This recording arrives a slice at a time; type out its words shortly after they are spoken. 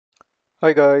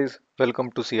Hi guys,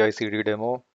 welcome to CICD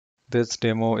demo. This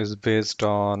demo is based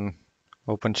on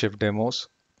OpenShift demos.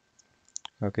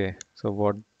 Okay, so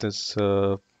what this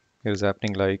is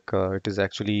happening it is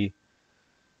actually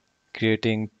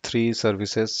creating three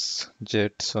services: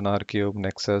 Jet, SonarCube,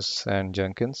 Nexus, and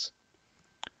Jenkins.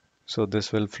 So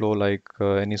this will flow like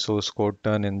any source code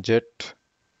done in Jet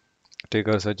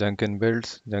triggers a Jenkins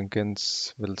builds.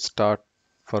 Jenkins will start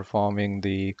performing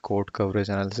the code coverage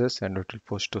analysis and it will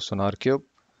push to SonarCube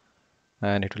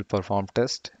and it will perform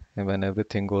test. And when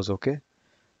everything goes okay,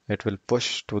 it will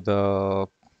push to the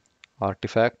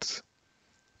artifacts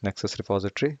Nexus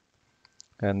repository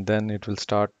and then it will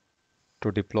start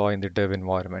to deploy in the dev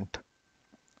environment,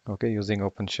 okay, using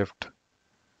OpenShift.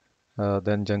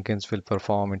 Then Jenkins will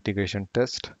perform integration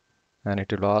test and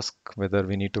it will ask whether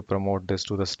we need to promote this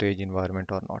to the stage environment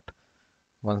or not.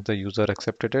 Once the user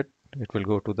accepted it, it will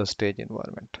go to the stage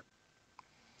environment.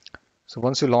 So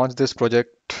once you launch this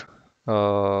project,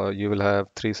 you will have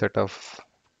three set of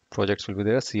projects will be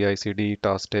there: CI/CD,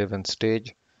 task dev, and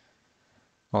stage.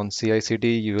 On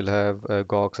CI/CD, you will have a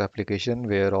GOX application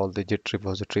where all the Git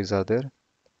repositories are there.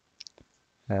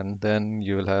 And then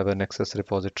you will have a Nexus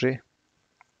repository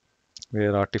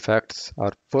where artifacts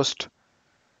are pushed.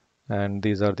 And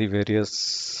these are the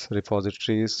various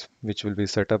repositories which will be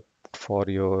set up for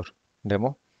your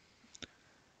demo.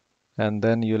 And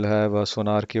then you'll have a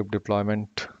SonarCube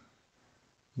deployment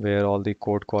where all the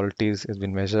code qualities has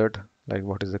been measured, like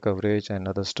what is the coverage and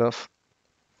other stuff.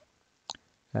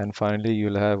 And finally,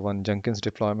 you'll have one Jenkins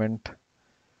deployment.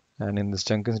 And in this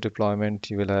Jenkins deployment,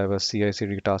 you will have a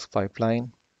CI/CD task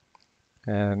pipeline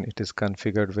and it is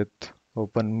configured with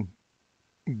Open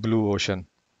Blue Ocean.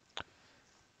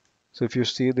 So if you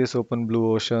see this Open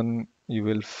Blue Ocean, you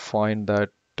will find that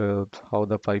how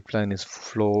the pipeline is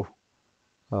flow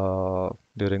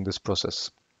during this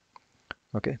process.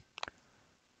 Okay,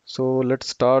 so let's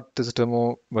start this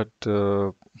demo. But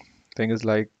thing is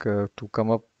to come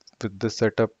up with this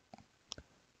setup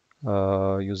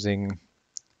using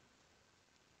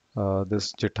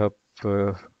this GitHub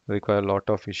require a lot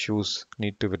of issues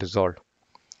need to be resolved.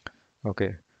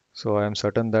 Okay, so I am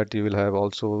certain that you will have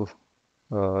also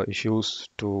issues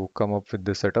to come up with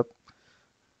this setup.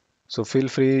 So feel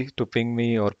free to ping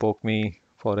me or poke me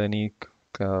for any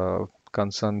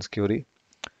concerns, query.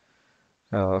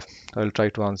 I'll try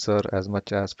to answer as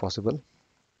much as possible.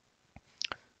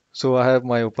 So I have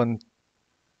my open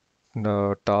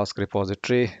task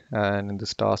repository, and in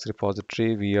this task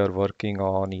repository, we are working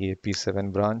on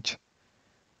EAP7 branch.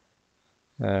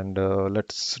 And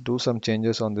let's do some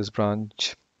changes on this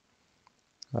branch.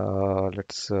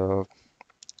 Let's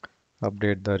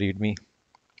update the README.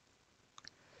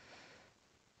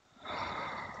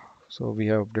 So we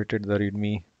have updated the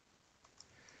README,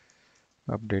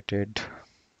 updated.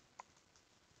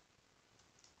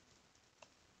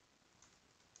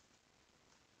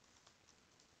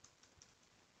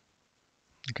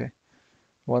 Okay.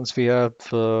 Once we have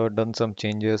done some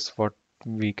changes, what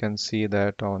we can see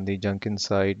that on the Jenkins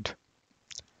side,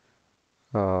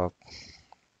 uh,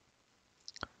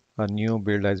 a new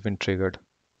build has been triggered.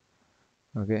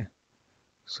 Okay.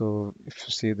 So if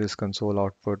you see this console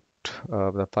output,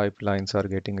 the pipelines are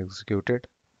getting executed.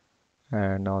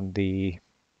 And on the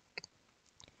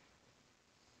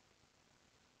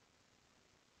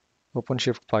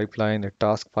OpenShift pipeline, a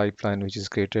task pipeline which is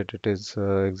created, it is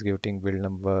executing build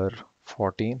number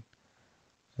 14.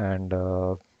 And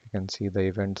you can see the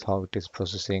events, how it is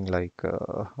processing like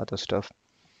other stuff.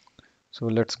 So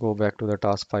let's go back to the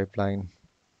task pipeline.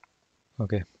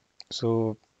 Okay,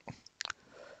 so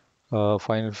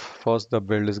first the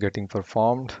build is getting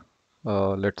performed.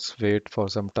 Let's wait for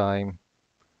some time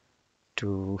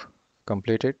to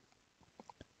complete it.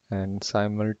 And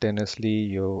simultaneously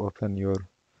you open your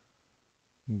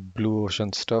Blue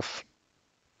Ocean stuff.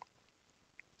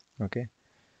 Okay,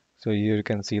 so here you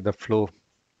can see the flow,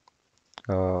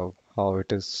 how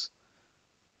it is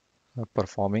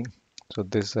performing. So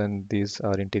this and these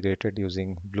are integrated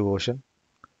using Blue Ocean.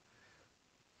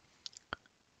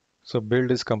 So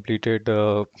build is completed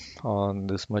on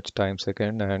this much time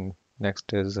second, and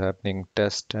next is happening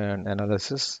test and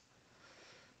analysis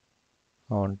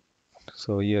on.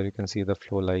 So here you can see the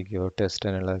flow, like your test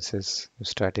analysis, your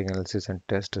static analysis and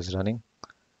test is running.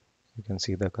 You can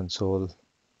see the console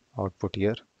output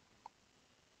here.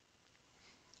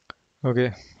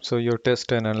 Okay, so your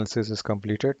test analysis is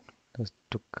completed. This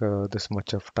took this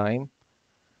much of time.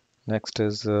 Next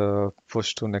is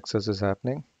push to Nexus is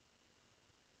happening.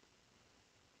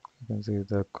 You can see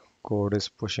the code is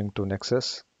pushing to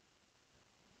Nexus.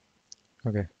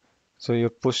 Okay, so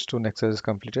your push to Nexus is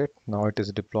completed. Now it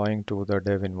is deploying to the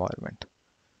dev environment.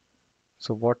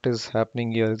 So what is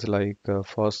happening here is like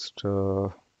first, uh,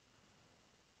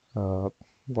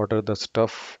 what are the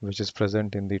stuff which is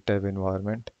present in the dev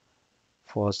environment?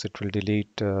 First, it will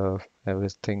delete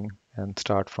everything and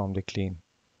start from the clean.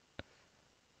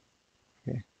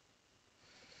 Okay,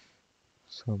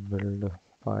 so build a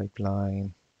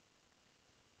pipeline,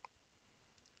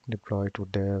 deploy to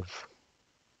dev.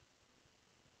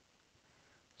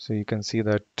 So you can see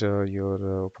that your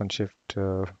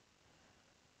OpenShift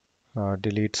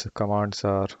deletes commands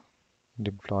are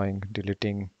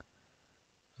deleting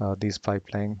these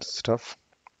pipeline stuff.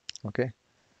 Okay,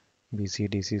 BC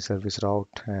DC service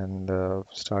route and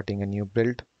starting a new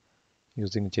build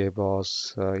using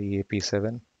JBoss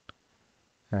EAP7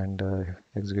 and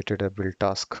executed a build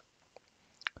task.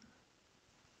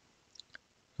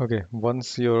 Okay,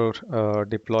 once your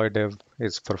deploy dev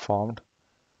is performed,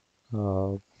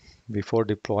 uh, before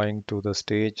deploying to the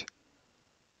stage,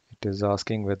 it is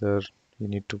asking whether you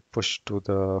need to push to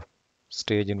the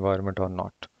stage environment or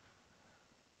not.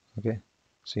 Okay,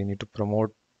 so you need to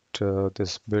promote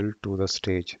this build to the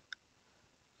stage.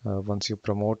 Once you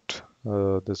promote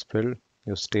this build,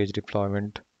 your stage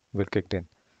deployment will kick in.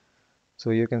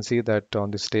 So you can see that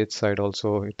on the stage side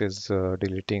also it is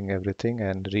deleting everything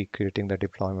and recreating the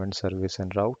deployment service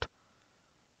and route.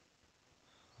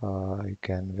 You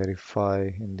can verify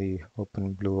in the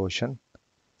open blue ocean.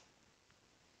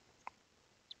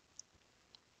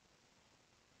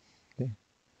 Okay.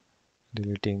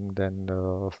 Deleting, then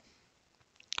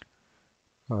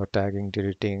tagging,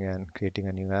 deleting, and creating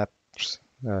a new apps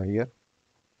here.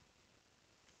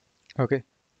 Okay.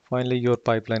 Finally, your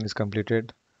pipeline is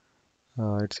completed.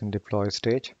 It's in deploy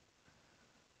stage.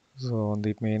 So on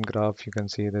the main graph, you can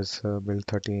see this build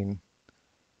 13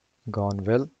 gone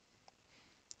well.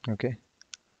 Okay.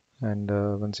 And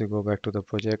once you go back to the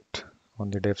project on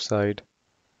the dev side,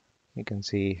 you can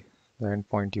see the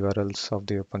endpoint URLs of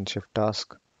the OpenShift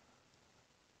task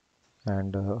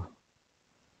and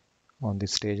on the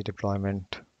stage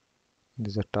deployment,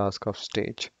 this is a task of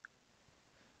stage.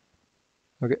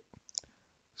 Okay,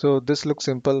 so this looks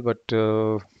simple, but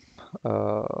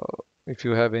if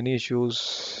you have any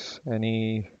issues,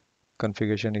 any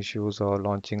configuration issues or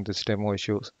launching this demo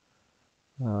issues,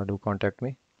 do contact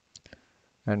me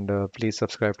and please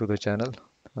subscribe to the channel.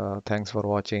 Thanks for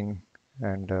watching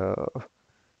and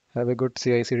have a good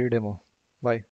CI/CD demo. Bye.